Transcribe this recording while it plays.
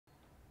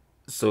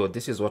So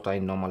this is what I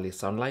normally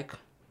sound like.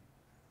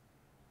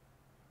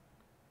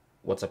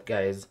 What's up,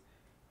 guys?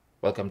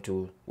 Welcome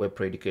to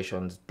WebPro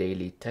Education's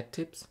daily tech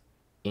tips.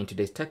 In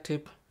today's tech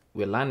tip,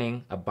 we're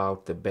learning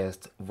about the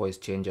best voice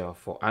changer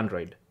for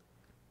Android.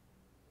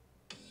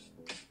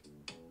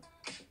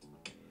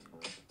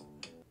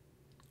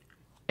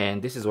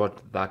 And this is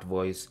what that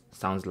voice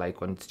sounds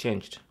like when it's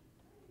changed.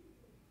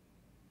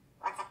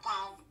 What's up,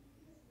 guys?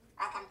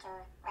 Welcome to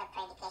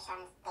WebPro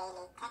Education's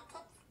daily tech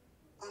tips.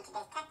 In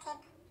today's tech tip,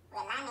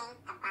 we're learning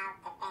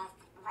about the best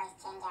voice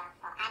changer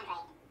for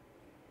Android.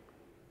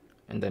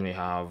 And then we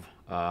have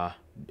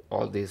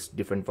all these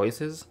different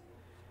voices.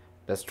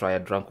 Let's try a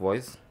drunk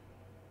voice.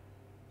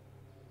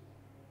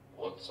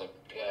 What's up,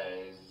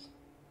 guys?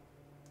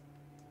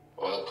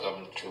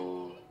 Welcome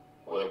to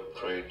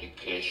WebPro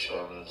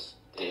Education's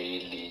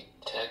daily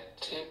tech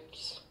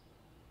tips.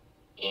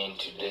 In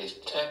today's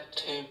tech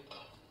tip,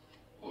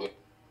 Let's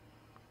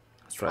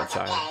try a What's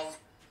up, child. guys?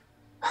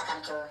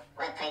 Welcome to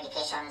WebPro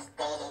Education's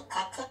daily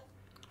tech tip.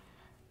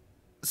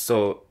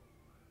 So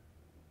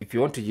if you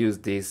want to use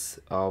this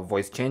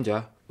voice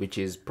changer, which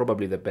is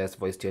probably the best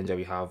voice changer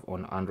we have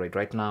on Android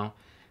right now,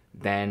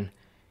 then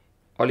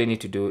all you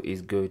need to do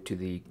is go to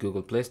the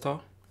Google Play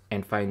Store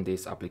and find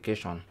this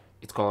application.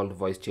 It's called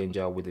Voice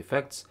Changer with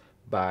Effects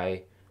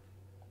by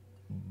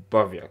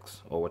Baviox,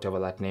 or whatever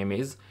that name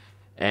is,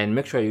 and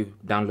make sure you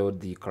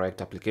download the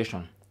correct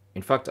application.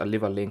 In fact, I'll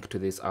leave a link to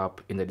this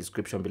app in the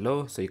description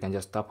below, so you can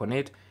just tap on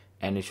it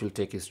and it should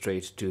take you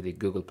straight to the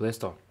Google Play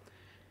Store.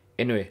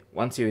 Anyway,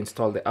 once you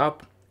install the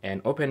app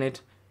and open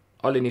it,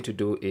 all you need to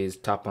do is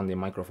tap on the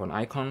microphone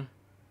icon,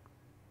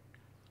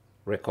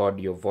 record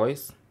your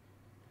voice.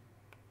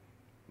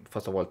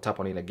 First of all, tap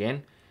on it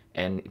again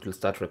and it will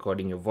start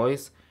recording your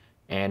voice.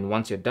 And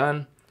once you're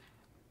done,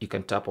 you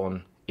can tap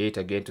on it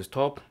again to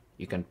stop.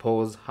 You can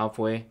pause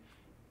halfway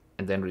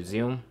and then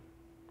resume.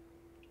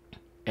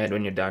 And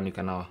when you're done, you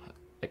can now,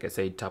 like I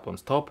said, tap on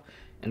stop,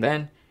 and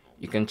then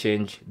you can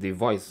change the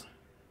voice.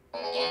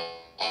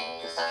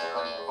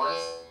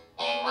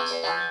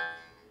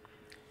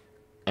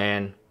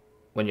 And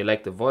when you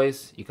like the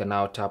voice, you can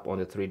now tap on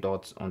the three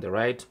dots on the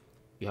right.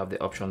 You have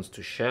the options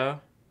to share.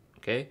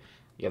 Okay,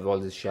 you have all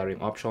these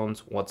sharing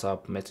options: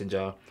 WhatsApp,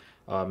 Messenger,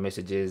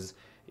 messages.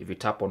 If you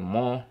tap on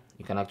more,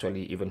 you can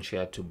actually even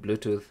share to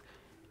Bluetooth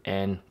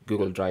and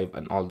Google Drive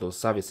and all those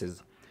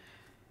services.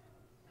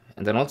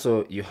 And then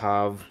also you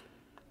have,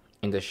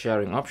 in the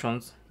sharing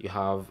options, you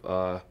have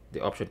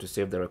the option to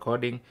save the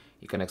recording.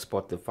 You can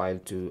export the file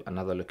to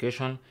another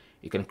location.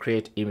 You can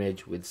create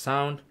image with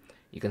sound.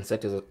 You can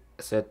set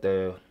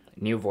the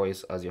new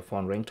voice as your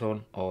phone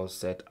ringtone or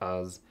set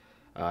as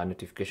a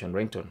notification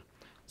ringtone.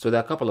 So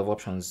there are a couple of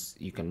options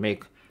you can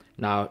make.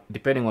 Now,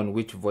 depending on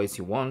which voice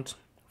you want,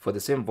 for the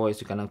same voice,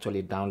 you can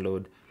actually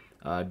download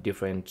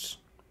different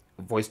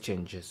voice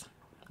changes.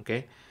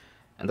 Okay,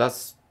 and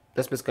that's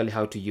basically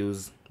how to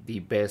use the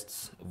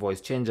best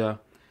voice changer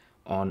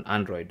on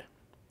Android.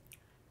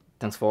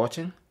 Thanks for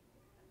watching.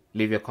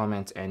 Leave your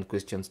comments and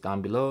questions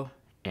down below,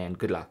 and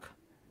good luck.